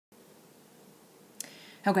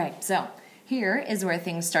Okay, so here is where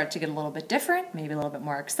things start to get a little bit different, maybe a little bit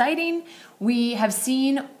more exciting. We have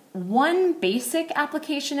seen one basic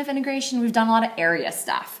application of integration. We've done a lot of area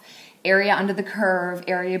stuff. Area under the curve,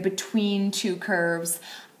 area between two curves.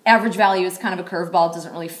 Average value is kind of a curveball. It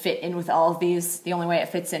doesn't really fit in with all of these. The only way it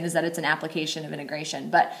fits in is that it's an application of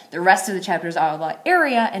integration. But the rest of the chapters are about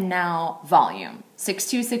area and now volume.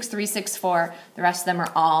 6.2, 6.3, 6.4, the rest of them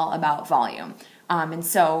are all about volume. And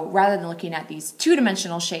so rather than looking at these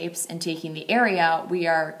two-dimensional shapes and taking the area, we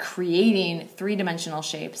are creating three-dimensional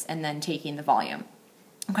shapes and then taking the volume.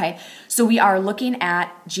 Okay, so we are looking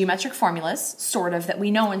at geometric formulas, sort of, that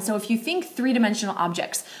we know. And so if you think three-dimensional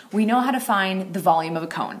objects, we know how to find the volume of a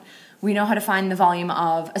cone. We know how to find the volume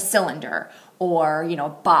of a cylinder or, a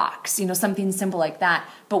box, something simple like that.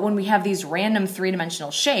 But when we have these random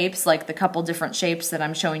three-dimensional shapes, like the couple different shapes that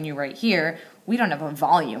I'm showing you right here, we don't have a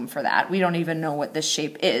volume for that. We don't even know what this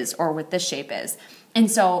shape is or what this shape is. And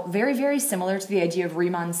so very, very similar to the idea of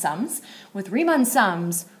Riemann sums. With Riemann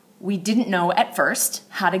sums, we didn't know at first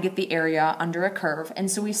how to get the area under a curve,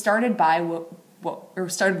 and so we started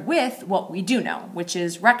with what we do know, which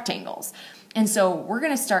is rectangles. And so we're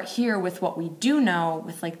going to start here with what we do know,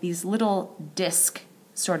 with like these little disc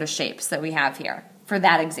sort of shapes that we have here for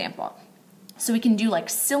that example. So we can do like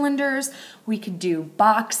cylinders, we could do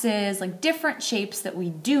boxes, like different shapes that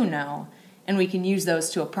we do know, and we can use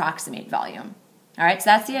those to approximate volume. All right,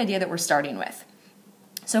 so that's the idea that we're starting with.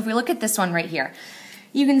 So if we look at this one right here,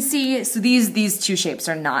 you can see, so these two shapes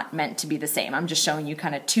are not meant to be the same. I'm just showing you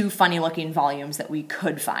kind of two funny looking volumes that we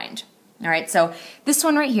could find. All right, so this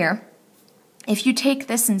one right here, if you take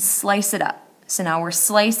this and slice it up, so now we're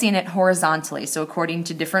slicing it horizontally, so according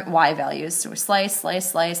to different y values. So we slice,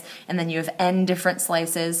 slice, slice, and then you have n different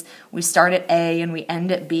slices. We start at A and we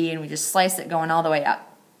end at B, and we just slice it going all the way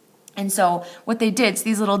up. And so what they did, so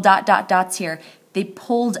these little dot, dot, dots here, they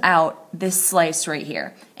pulled out this slice right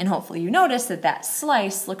here. And hopefully you notice that that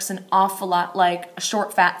slice looks an awful lot like a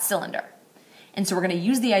short, fat cylinder. And so we're going to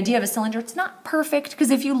use the idea of a cylinder. It's not perfect, because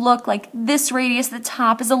if you look, like this radius at the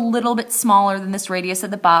top is a little bit smaller than this radius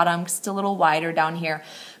at the bottom. It's a little wider down here.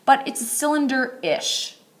 But it's a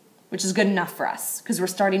cylinder-ish, which is good enough for us, because we're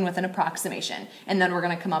starting with an approximation. And then we're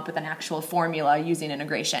going to come up with an actual formula using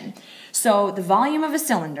integration. So the volume of a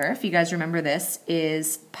cylinder, if you guys remember this,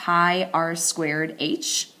 is pi r squared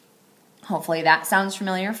h. Hopefully that sounds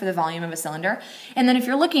familiar for the volume of a cylinder. And then if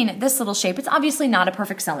you're looking at this little shape, it's obviously not a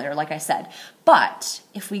perfect cylinder, like I said. But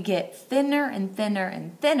if we get thinner and thinner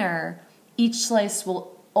and thinner, each slice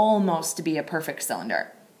will almost be a perfect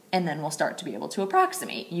cylinder. And then we'll start to be able to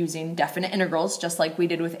approximate using definite integrals, just like we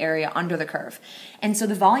did with area under the curve. And so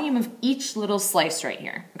the volume of each little slice right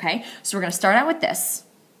here, okay? So we're going to start out with this.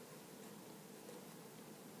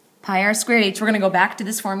 Pi r squared h. We're going to go back to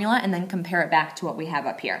this formula and then compare it back to what we have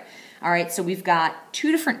up here. All right, so we've got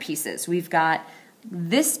two different pieces. We've got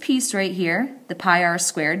this piece right here, the pi r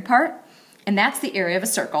squared part, and that's the area of a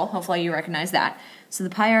circle. Hopefully you recognize that. So the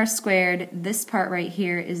pi r squared, this part right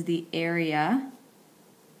here is the area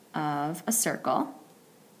of a circle.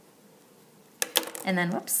 And then,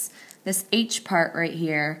 whoops, this h part right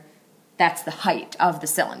here, that's the height of the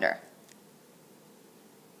cylinder.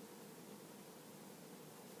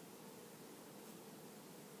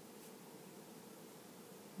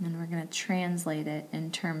 And we're going to translate it in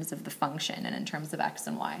terms of the function and in terms of x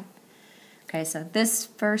and y. Okay, so this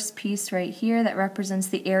first piece right here that represents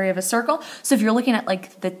the area of a circle. So if you're looking at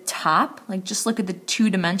like the top, like just look at the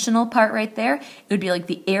two-dimensional part right there, it would be like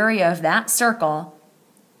the area of that circle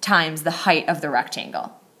times the height of the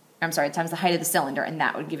rectangle. I'm sorry, times the height of the cylinder, and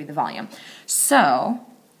that would give you the volume. So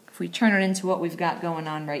if we turn it into what we've got going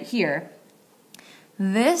on right here,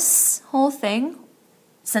 this whole thing,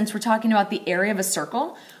 since we're talking about the area of a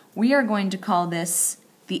circle, we are going to call this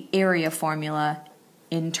the area formula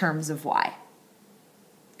in terms of y.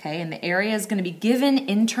 Okay, and the area is going to be given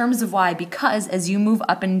in terms of y because as you move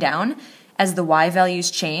up and down, as the y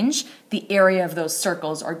values change, the area of those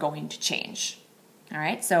circles are going to change. All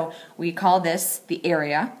right, so we call this the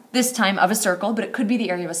area, this time of a circle, but it could be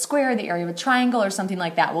the area of a square, the area of a triangle, or something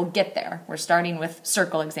like that. We'll get there. We're starting with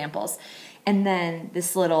circle examples. And then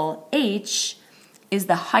this little h is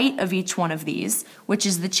the height of each one of these, which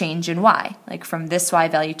is the change in y, like from this y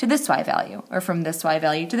value to this y value, or from this y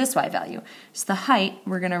value to this y value. So the height,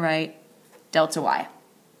 we're going to write delta y.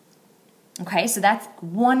 Okay, so that's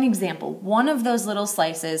one example. One of those little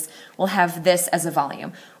slices will have this as a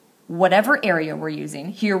volume. Whatever area we're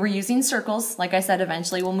using, here we're using circles. Like I said,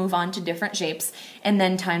 eventually we'll move on to different shapes, and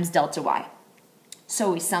then times delta y.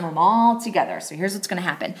 So we sum them all together. So here's what's going to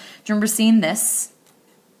happen. Do you remember seeing this?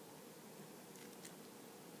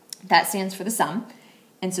 That stands for the sum.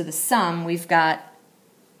 And so the sum, we're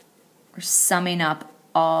summing up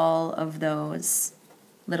all of those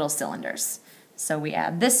little cylinders. So we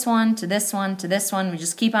add this one to this one to this one. We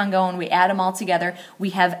just keep on going. We add them all together.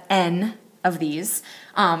 We have n of these.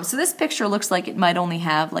 So this picture looks like it might only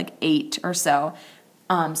have like 8 or so.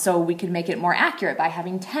 So we could make it more accurate by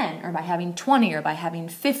having 10 or by having 20 or by having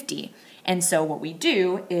 50. And so what we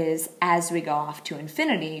do is as we go off to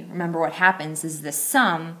infinity, remember what happens is this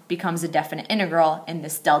sum becomes a definite integral and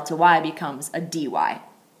this delta y becomes a dy.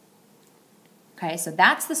 Okay, so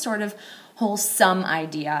that's the sort of whole sum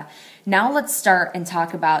idea. Now let's start and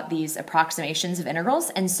talk about these approximations of integrals.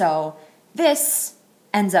 And so this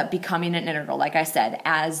ends up becoming an integral, like I said,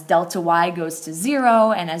 as delta y goes to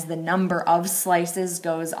 0 and as the number of slices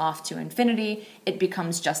goes off to infinity, it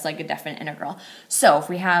becomes just like a definite integral. So if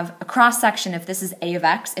we have a cross section, if this is a of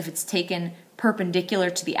x, if it's taken perpendicular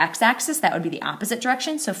to the x-axis, that would be the opposite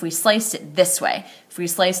direction. So if we sliced it this way, if we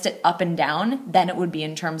sliced it up and down, then it would be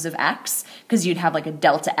in terms of x, because you'd have like a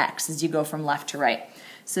delta x as you go from left to right.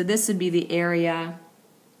 So this would be the area,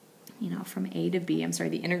 from a to b,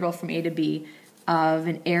 the integral from a to b of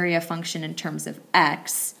an area function in terms of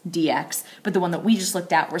x dx. But the one that we just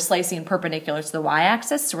looked at, we're slicing perpendicular to the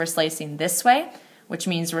y-axis, so we're slicing this way, which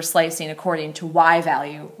means we're slicing according to y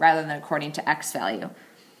value rather than according to x value.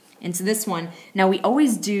 And so this one, now we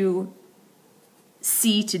always do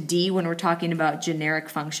c to d when we're talking about generic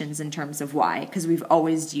functions in terms of y, because we've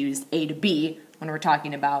always used a to b when we're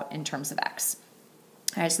talking about in terms of x.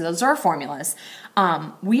 All right, so those are our formulas.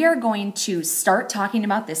 We are going to start talking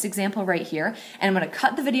about this example right here, and I'm going to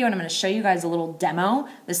cut the video and I'm going to show you guys a little demo,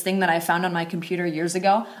 this thing that I found on my computer years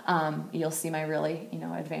ago. You'll see my really,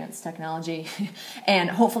 advanced technology, and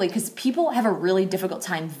hopefully, because people have a really difficult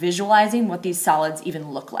time visualizing what these solids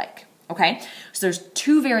even look like, okay? So there's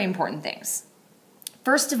two very important things.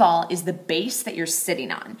 First of all is the base that you're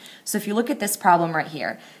sitting on. So if you look at this problem right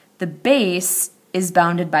here, the base is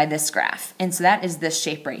bounded by this graph. And so that is this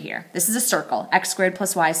shape right here. This is a circle, x squared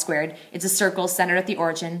plus y squared. It's a circle centered at the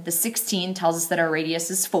origin. The 16 tells us that our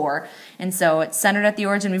radius is 4. And so it's centered at the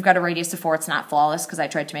origin. We've got a radius of 4. It's not flawless because I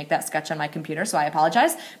tried to make that sketch on my computer, so I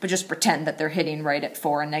apologize. But just pretend that they're hitting right at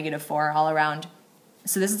 4 and negative 4 all around.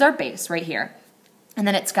 So this is our base right here. And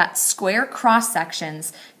then it's got square cross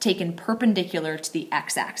sections taken perpendicular to the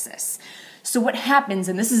x-axis. So what happens,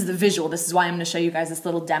 and this is the visual, this is why I'm going to show you guys this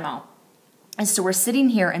little demo. And so we're sitting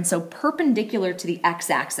here, and so perpendicular to the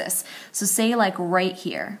x-axis. So say like right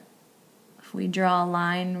here, if we draw a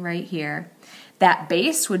line right here, that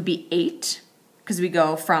base would be 8, because we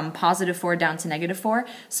go from positive 4 down to negative 4.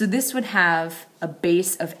 So this would have a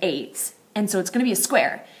base of 8, and so it's going to be a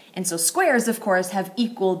square. And so squares, of course, have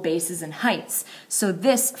equal bases and heights. So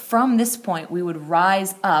from this point, we would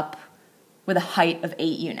rise up with a height of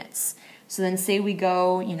 8 units. So then say we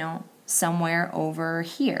go, somewhere over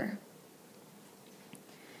here.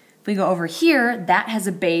 If we go over here, that has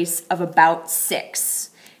a base of about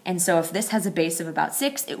 6. And so if this has a base of about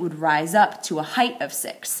 6, it would rise up to a height of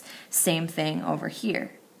 6. Same thing over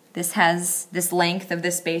here. This length of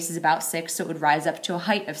this base is about 6, so it would rise up to a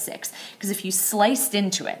height of 6. Because if we sliced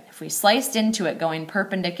into it going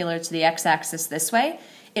perpendicular to the x-axis this way,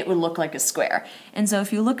 it would look like a square. And so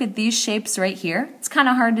if you look at these shapes right here, it's kind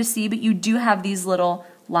of hard to see, but you do have these little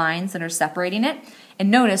lines that are separating it.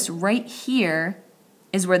 And notice right here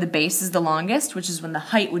is where the base is the longest, which is when the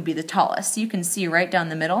height would be the tallest. So you can see right down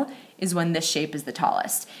the middle is when this shape is the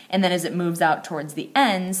tallest. And then as it moves out towards the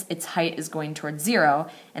ends, its height is going towards 0,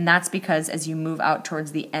 and that's because as you move out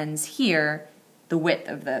towards the ends here, the width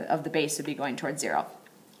of the base would be going towards 0.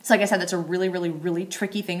 So like I said, that's a really, really, really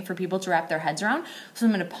tricky thing for people to wrap their heads around. So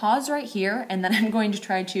I'm going to pause right here, and then I'm going to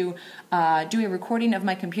try to do a recording of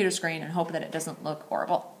my computer screen and hope that it doesn't look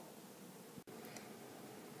horrible.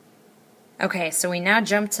 Okay, so we now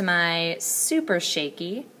jump to my super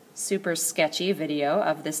shaky, super sketchy video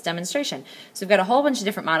of this demonstration. So we've got a whole bunch of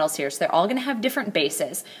different models here, so they're all going to have different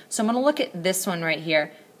bases. So I'm going to look at this one right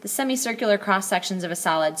here, the semicircular cross sections of a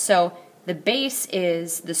solid. So the base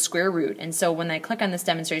is the square root, and so when I click on this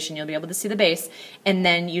demonstration, you'll be able to see the base, and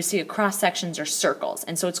then you see cross sections are circles,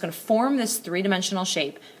 and so it's going to form this three-dimensional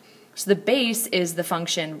shape. So the base is the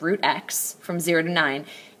function root x from 0 to 9,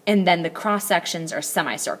 and then the cross sections are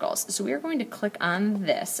semicircles. So we are going to click on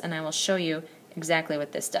this, and I will show you exactly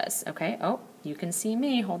what this does. Okay, oh, you can see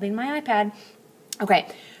me holding my iPad. Okay,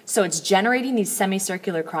 so it's generating these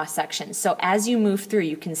semicircular cross sections. So as you move through,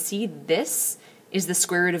 you can see this is the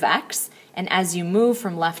square root of x, and as you move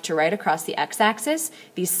from left to right across the x-axis,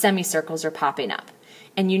 these semicircles are popping up.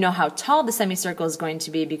 And you know how tall the semicircle is going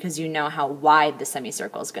to be because you know how wide the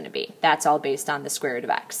semicircle is going to be. That's all based on the square root of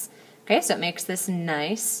x. Okay, so it makes this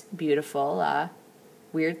nice, beautiful,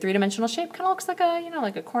 weird three-dimensional shape. Kind of looks like a,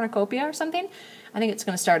 like a cornucopia or something. I think it's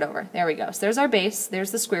going to start over. There we go. So there's our base.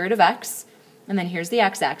 There's the square root of x. And then here's the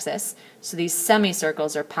x-axis. So these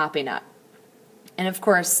semicircles are popping up. And of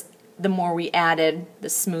course, the more we added, the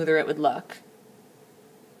smoother it would look.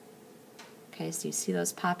 Okay, so you see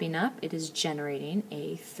those popping up. It is generating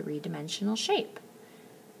a three-dimensional shape.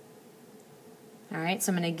 All right,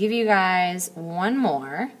 so I'm going to give you guys one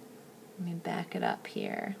more. Let me back it up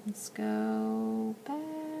here. Let's go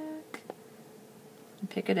back and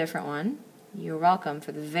pick a different one. You're welcome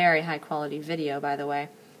for the very high quality video, by the way.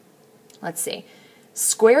 Let's see.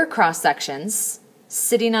 Square cross sections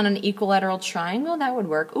sitting on an equilateral triangle, that would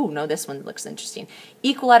work. Ooh, no, this one looks interesting.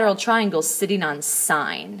 Equilateral triangles sitting on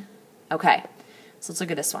sine. Okay, so let's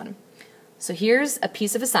look at this one. So here's a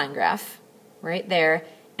piece of a sine graph right there,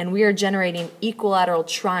 and we are generating equilateral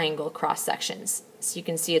triangle cross sections. So you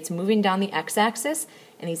can see it's moving down the x-axis,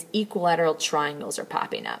 and these equilateral triangles are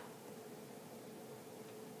popping up.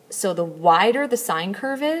 So the wider the sine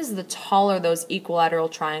curve is, the taller those equilateral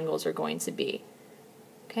triangles are going to be.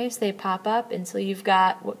 Okay, so they pop up until you've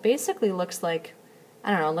got what basically looks like,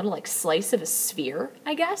 I don't know, a little like slice of a sphere,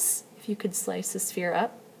 I guess, if you could slice a sphere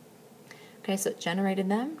up. Okay, so it generated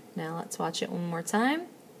them. Now let's watch it one more time.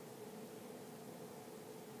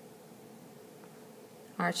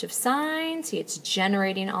 Arch of sine, see it's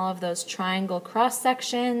generating all of those triangle cross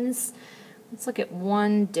sections. Let's look at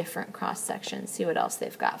one different cross section, see what else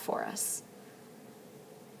they've got for us.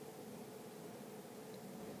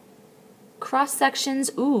 Cross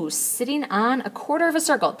sections, ooh, sitting on a quarter of a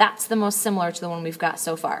circle. That's the most similar to the one we've got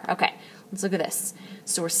so far. Okay, let's look at this.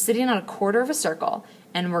 So we're sitting on a quarter of a circle,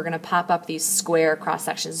 and we're going to pop up these square cross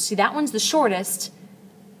sections. See, that one's the shortest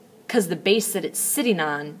because the base that it's sitting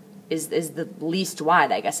on is the least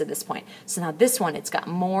wide, I guess, at this point. So now this one, it's got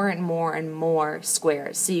more and more and more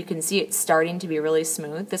squares. So you can see it's starting to be really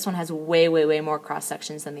smooth. This one has way, way, way more cross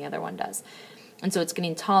sections than the other one does. And so it's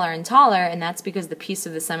getting taller and taller, and that's because the piece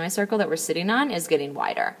of the semicircle that we're sitting on is getting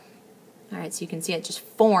wider. All right, so you can see it just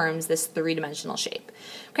forms this three-dimensional shape.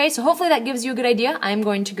 Okay, so hopefully that gives you a good idea. I'm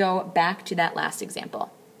going to go back to that last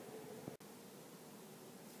example.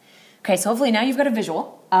 Okay, so hopefully now you've got a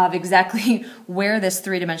visual of exactly where this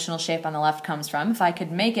three-dimensional shape on the left comes from. If I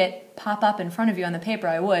could make it pop up in front of you on the paper,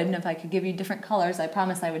 I would, and if I could give you different colors, I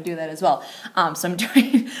promise I would do that as well. So I'm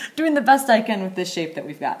doing the best I can with this shape that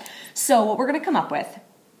we've got. So what we're going to come up with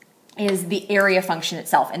is the area function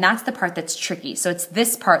itself, and that's the part that's tricky. So it's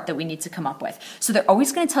this part that we need to come up with. So they're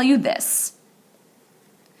always going to tell you this.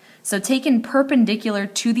 So taken perpendicular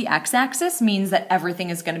to the x-axis means that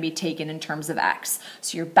everything is going to be taken in terms of x.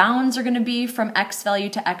 So your bounds are going to be from x value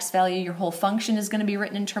to x value. Your whole function is going to be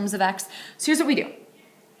written in terms of x. So here's what we do.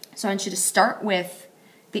 So I want you to start with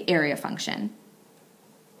the area function.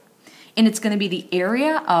 And it's going to be the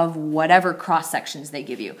area of whatever cross sections they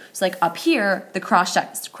give you. So like up here, the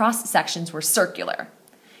cross sections were circular.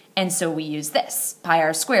 And so we use this. Pi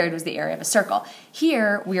r squared was the area of a circle.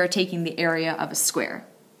 Here we are taking the area of a square.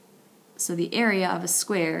 So the area of a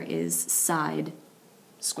square is side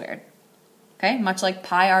squared. Okay, much like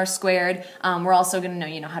pi r squared, we're also going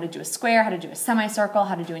to know, how to do a square, how to do a semicircle,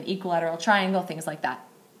 how to do an equilateral triangle, things like that.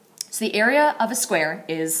 So the area of a square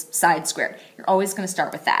is side squared. You're always going to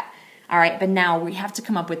start with that. All right, but now we have to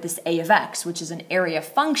come up with this a of x, which is an area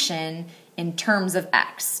function in terms of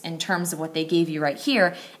x, in terms of what they gave you right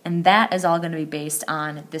here, and that is all going to be based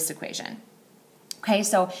on this equation. Okay,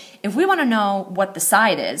 so if we want to know what the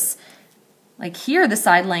side is, like here the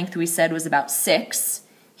side length we said was about 6.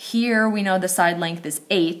 Here we know the side length is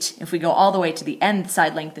 8. If we go all the way to the end, the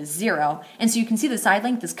side length is 0. And so you can see the side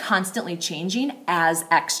length is constantly changing as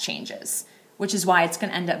x changes, which is why it's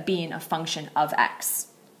going to end up being a function of x.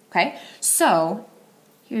 Okay, so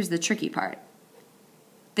here's the tricky part.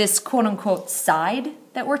 This quote-unquote side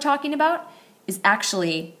that we're talking about is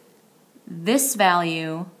actually this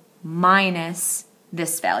value minus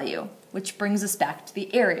this value, which brings us back to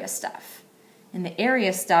the area stuff. And the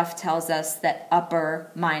area stuff tells us that upper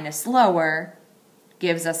minus lower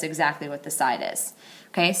gives us exactly what the side is.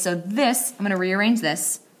 Okay, so this, I'm going to rearrange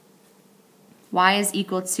this. Y is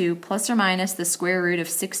equal to plus or minus the square root of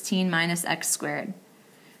 16 minus x squared.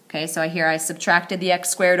 Okay, so here I subtracted the x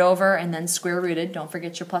squared over and then square rooted. Don't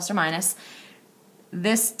forget your plus or minus.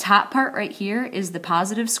 This top part right here is the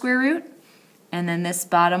positive square root, and then this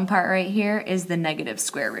bottom part right here is the negative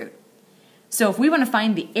square root. So if we want to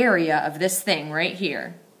find the area of this thing right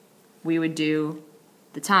here, we would do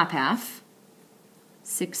the top half,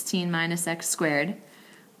 16 minus x squared,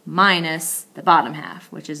 minus the bottom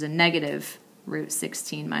half, which is a negative root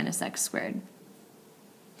 16 minus x squared.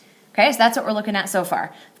 Okay, Okay, so that's what we're looking at so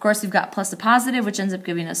far. Of course, we've got plus a positive, which ends up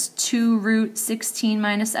giving us 2 root 16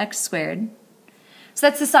 minus x squared. So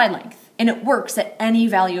that's the side length, and it works at any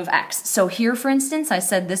value of x. So here, for instance, I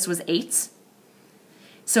said this was 8.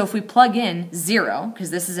 So if we plug in 0, because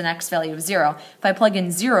this is an x value of 0, if I plug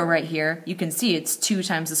in 0 right here, you can see it's 2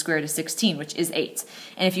 times the square root of 16, which is 8.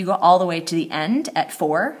 And if you go all the way to the end at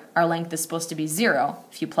 4, our length is supposed to be 0.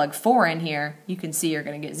 If you plug 4 in here, you can see you're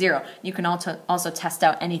going to get 0. You can also test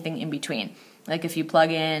out anything in between. Like if you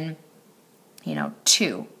plug in,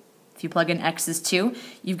 2. If you plug in x is 2,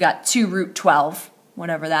 you've got 2 root 12,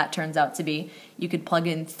 whatever that turns out to be. You could plug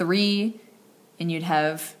in 3, and you'd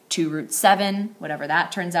have 2 root 7, whatever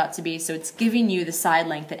that turns out to be. So it's giving you the side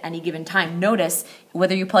length at any given time. Notice,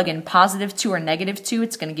 whether you plug in positive 2 or negative 2,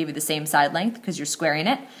 it's going to give you the same side length because you're squaring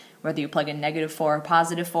it, whether you plug in negative 4 or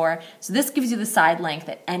positive 4. So this gives you the side length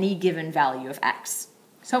at any given value of x.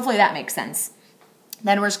 So hopefully that makes sense.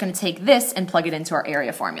 Then we're just going to take this and plug it into our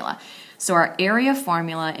area formula. So our area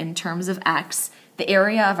formula in terms of x, the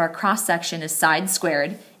area of our cross-section is side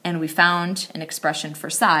squared, and we found an expression for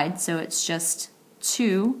side, so it's just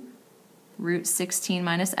 2 root 16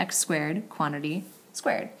 minus x squared, quantity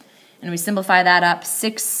squared. And we simplify that up,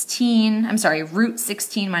 root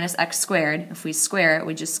 16 minus x squared. If we square it,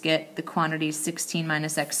 we just get the quantity 16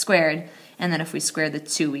 minus x squared, and then if we square the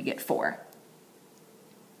 2, we get 4.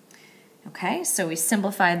 Okay, so we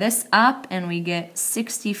simplify this up, and we get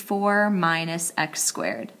 64 minus x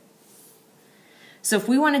squared. So if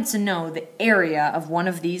we wanted to know the area of one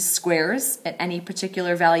of these squares at any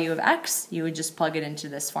particular value of x, you would just plug it into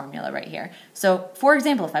this formula right here. So for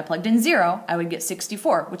example, if I plugged in 0, I would get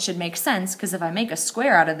 64, which should make sense because if I make a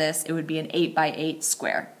square out of this, it would be an 8 by 8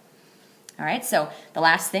 square. All right, so the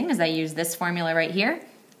last thing is I use this formula right here.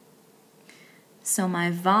 So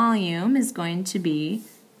my volume is going to be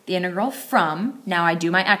the integral from, now I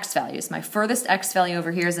do my x values. My furthest x value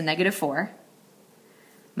over here is a negative 4.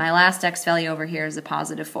 My last x value over here is a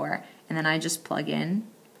positive 4, and then I just plug in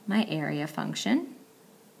my area function.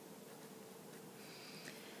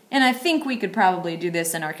 And I think we could probably do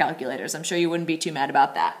this in our calculators. I'm sure you wouldn't be too mad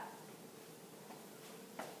about that.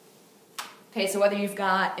 Okay, so whether you've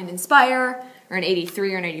got an Inspire or an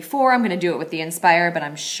 83 or an 84, I'm going to do it with the Inspire, but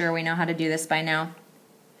I'm sure we know how to do this by now.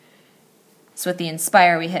 So with the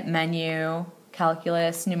Inspire, we hit Menu,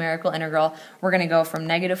 Calculus, Numerical Integral. We're going to go from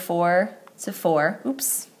negative 4 to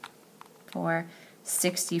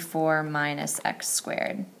 64 minus x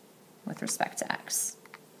squared with respect to x.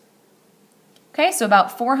 Okay, so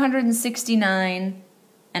about 469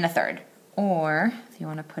 and a third, or if you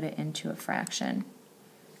want to put it into a fraction,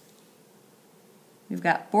 we've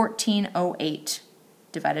got 1408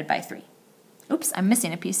 divided by 3. Oops, I'm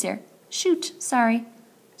missing a piece here. Shoot, sorry.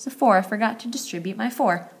 There's a 4. I forgot to distribute my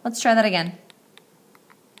 4. Let's try that again.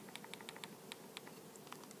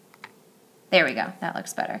 There we go. That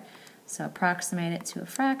looks better. So approximate it to a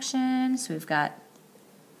fraction. So we've got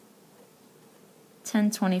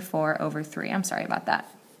 1024 over 3. I'm sorry about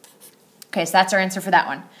that. Okay, so that's our answer for that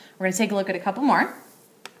one. We're going to take a look at a couple more.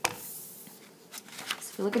 So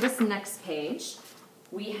if we look at this next page,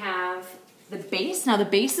 we have the base. Now the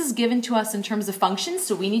base is given to us in terms of functions,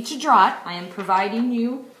 so we need to draw it. I am providing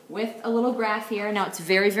you with a little graph here. Now it's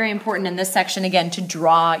very, very important in this section, again, to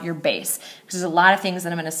draw your base, because there's a lot of things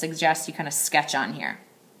that I'm going to suggest you kind of sketch on here.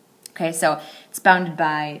 Okay, so it's bounded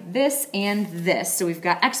by this and this. So we've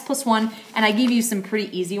got x plus 1, and I gave you some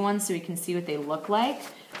pretty easy ones so we can see what they look like.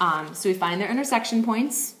 So we find their intersection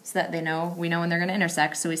points so that we know when they're going to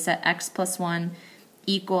intersect. So we set x plus 1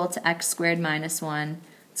 equal to x squared minus 1.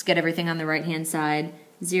 Let's get everything on the right-hand side.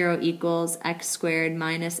 0 equals x squared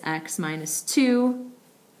minus x minus 2.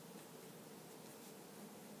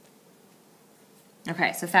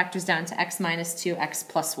 Okay, so factors down to x minus 2, x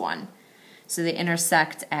plus 1. So they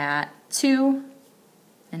intersect at 2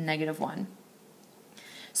 and negative 1.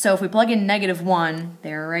 So if we plug in negative 1,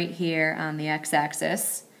 they're right here on the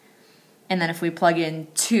x-axis. And then if we plug in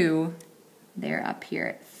 2, they're up here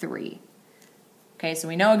at 3. Okay, so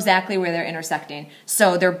we know exactly where they're intersecting.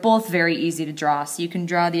 So they're both very easy to draw. So you can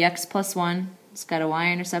draw the x plus 1. It's got a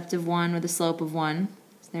y-intercept of 1 with a slope of 1.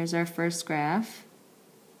 So there's our first graph.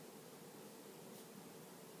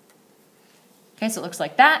 Okay, so it looks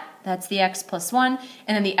like that. That's the x plus 1.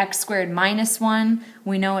 And then the x squared minus 1,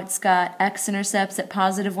 we know it's got x-intercepts at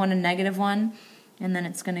positive 1 and negative 1. And then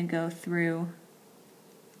it's going to go through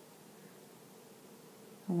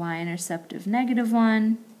a y-intercept of negative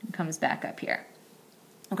 1 and comes back up here.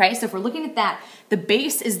 Okay, so if we're looking at that, the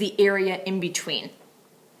base is the area in between.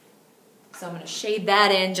 So I'm going to shade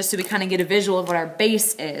that in just so we kind of get a visual of what our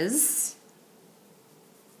base is.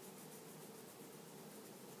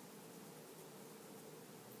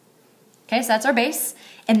 Okay, so that's our base.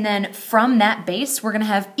 And then from that base, we're going to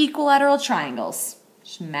have equilateral triangles,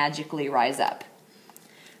 which magically rise up.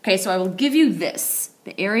 Okay, so I will give you this,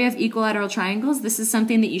 the area of equilateral triangles. This is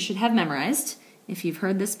something that you should have memorized. If you've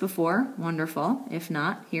heard this before, wonderful. If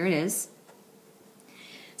not, here it is.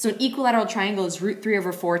 So an equilateral triangle is root 3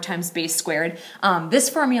 over 4 times base squared. This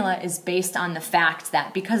formula is based on the fact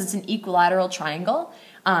that because it's an equilateral triangle,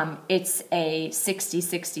 it's a 60,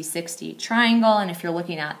 60, 60 triangle, and if you're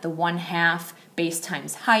looking at the 1/2 base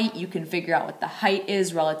times height, you can figure out what the height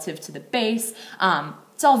is relative to the base.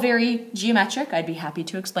 It's all very geometric. I'd be happy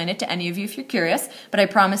to explain it to any of you if you're curious, but I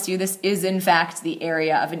promise you this is in fact the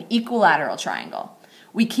area of an equilateral triangle.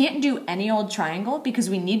 We can't do any old triangle because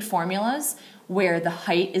we need formulas where the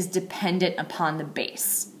height is dependent upon the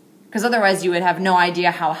base. Because otherwise you would have no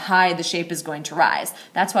idea how high the shape is going to rise.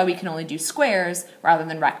 That's why we can only do squares rather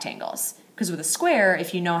than rectangles. Because with a square,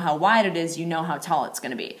 if you know how wide it is, you know how tall it's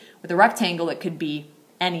going to be. With a rectangle, it could be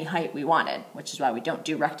any height we wanted, which is why we don't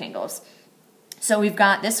do rectangles. So we've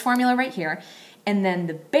got this formula right here, and then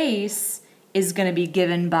the base is going to be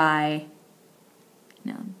given by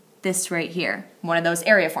this right here, one of those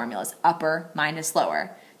area formulas, upper minus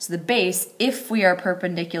lower. So the base, if we are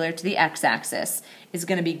perpendicular to the x-axis, is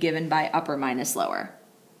going to be given by upper minus lower.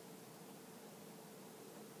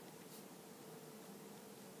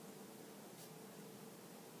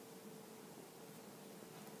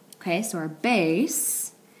 Okay, so our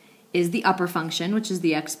base is the upper function, which is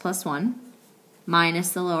the x plus 1, minus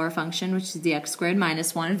the lower function, which is the x squared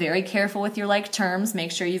minus 1. Very careful with your like terms.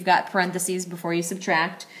 Make sure you've got parentheses before you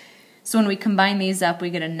subtract. So when we combine these up, we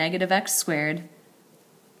get a negative x squared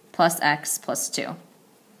plus x plus 2.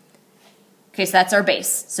 Okay, so that's our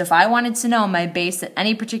base. So if I wanted to know my base at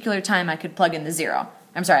any particular time, I could plug in the 0.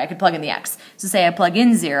 I could plug in the x. So say I plug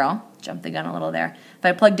in 0, jump the gun a little there. If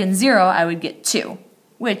I plugged in 0, I would get 2,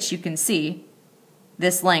 which you can see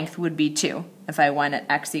this length would be 2 if I went at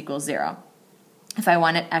x equals 0. If I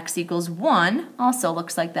want at x equals 1, also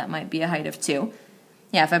looks like that might be a height of 2.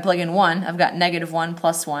 Yeah, if I plug in 1, I've got negative 1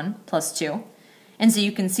 plus 2. And so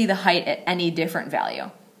you can see the height at any different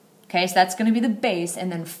value. Okay, so that's going to be the base,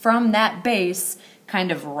 and then from that base kind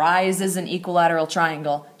of rises an equilateral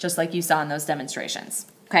triangle, just like you saw in those demonstrations.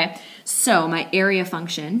 Okay, so my area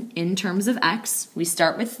function in terms of x, we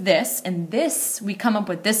start with this, and this, we come up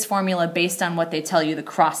with this formula based on what they tell you the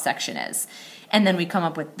cross section is. And then we come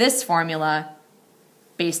up with this formula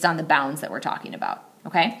based on the bounds that we're talking about.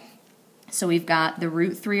 Okay, so we've got the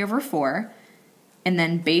root 3 over 4, and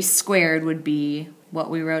then base squared would be what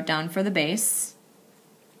we wrote down for the base,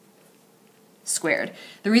 squared.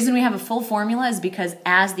 The reason we have a full formula is because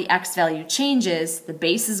as the x value changes, the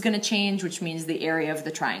base is going to change, which means the area of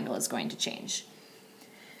the triangle is going to change.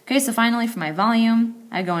 Okay, so finally for my volume,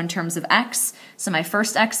 I go in terms of x. So my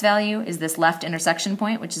first x value is this left intersection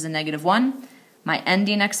point, which is a negative 1. My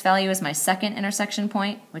ending x value is my second intersection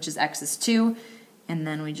point, which is x is 2. And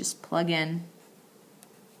then we just plug in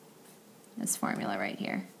this formula right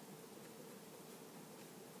here.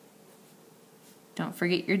 Don't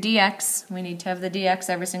forget your dx. We need to have the dx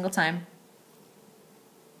every single time.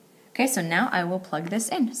 Okay, so now I will plug this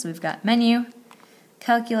in. So we've got menu,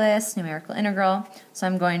 calculus, numerical integral. So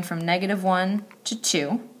I'm going from negative 1 to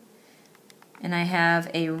 2. And I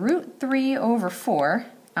have a root 3 over 4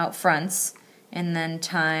 out fronts, and then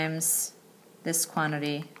times this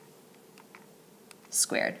quantity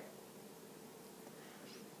squared.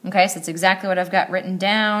 Okay, so that's exactly what I've got written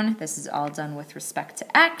down. This is all done with respect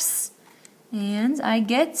to x. And I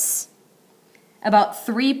get about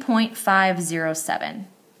 3.507.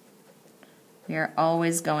 We are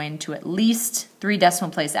always going to at least 3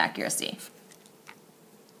 decimal place accuracy.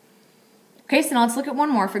 Okay, so now let's look at one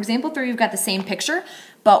more. For example 3, we've got the same picture,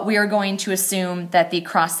 but we are going to assume that the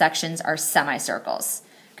cross sections are semicircles.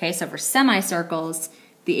 Okay, so for semicircles,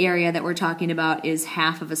 the area that we're talking about is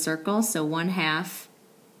half of a circle, so 1/2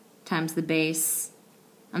 times the base,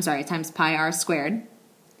 times pi r squared.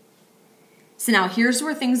 So now here's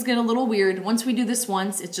where things get a little weird. Once we do this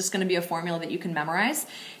once, it's just going to be a formula that you can memorize.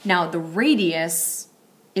 Now the radius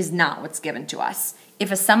is not what's given to us.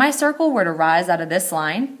 If a semicircle were to rise out of this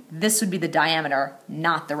line, this would be the diameter,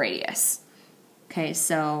 not the radius. Okay,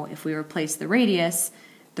 so if we replace the radius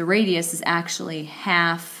is actually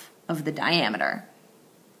half of the diameter.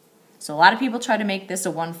 So a lot of people try to make this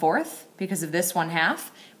a 1/4 because of this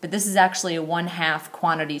 1/2, but this is actually a 1/2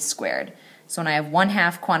 quantity squared. So when I have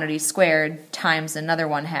 1/2 quantity squared times another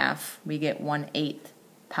 1/2, we get 1/8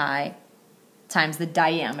 pi times the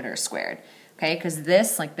diameter squared. Okay, because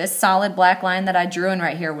this solid black line that I drew in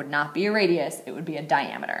right here would not be a radius, it would be a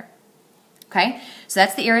diameter. Okay, so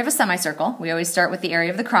that's the area of a semicircle. We always start with the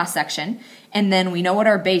area of the cross section, and then we know what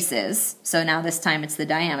our base is. So now this time it's the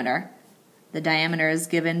diameter. The diameter is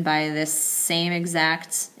given by this same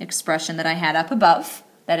exact expression that I had up above.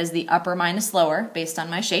 That is the upper minus lower based on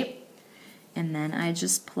my shape. And then I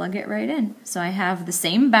just plug it right in. So I have the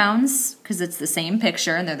same bounds because it's the same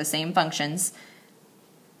picture and they're the same functions.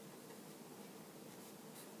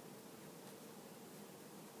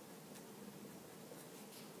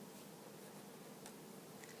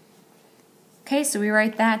 Okay, so we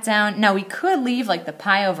write that down. Now we could leave like the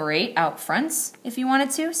pi over 8 out front if you wanted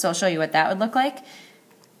to, so I'll show you what that would look like.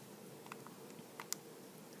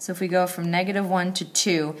 So if we go from -1 to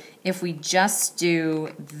 2, if we just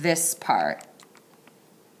do this part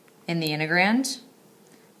in the integrand,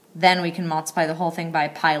 then we can multiply the whole thing by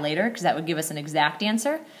pi later because that would give us an exact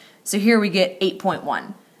answer. So here we get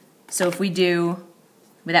 8.1. So if we do,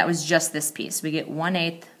 that was just this piece, we get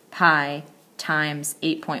 1/8 pi times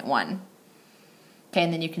 8.1. Okay,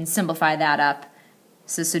 and then you can simplify that up.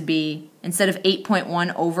 So this would be, instead of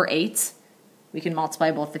 8.1 over 8, we can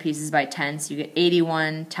multiply both the pieces by 10, so you get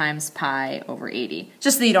 81 times pi over 80.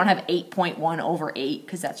 Just so you don't have 8.1 over 8,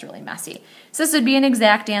 because that's really messy. So this would be an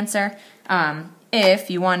exact answer. If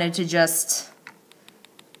you wanted to just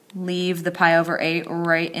leave the pi over 8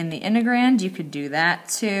 right in the integrand, you could do that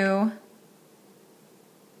too.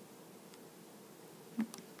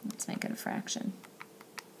 Let's make it a fraction.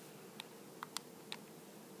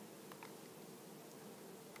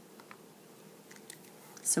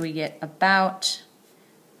 So we get about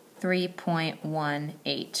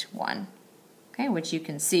 3.181, okay, which you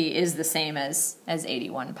can see is the same as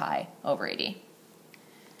 81 pi over 80.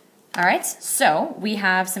 All right, so we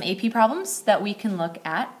have some AP problems that we can look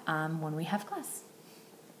at when we have class.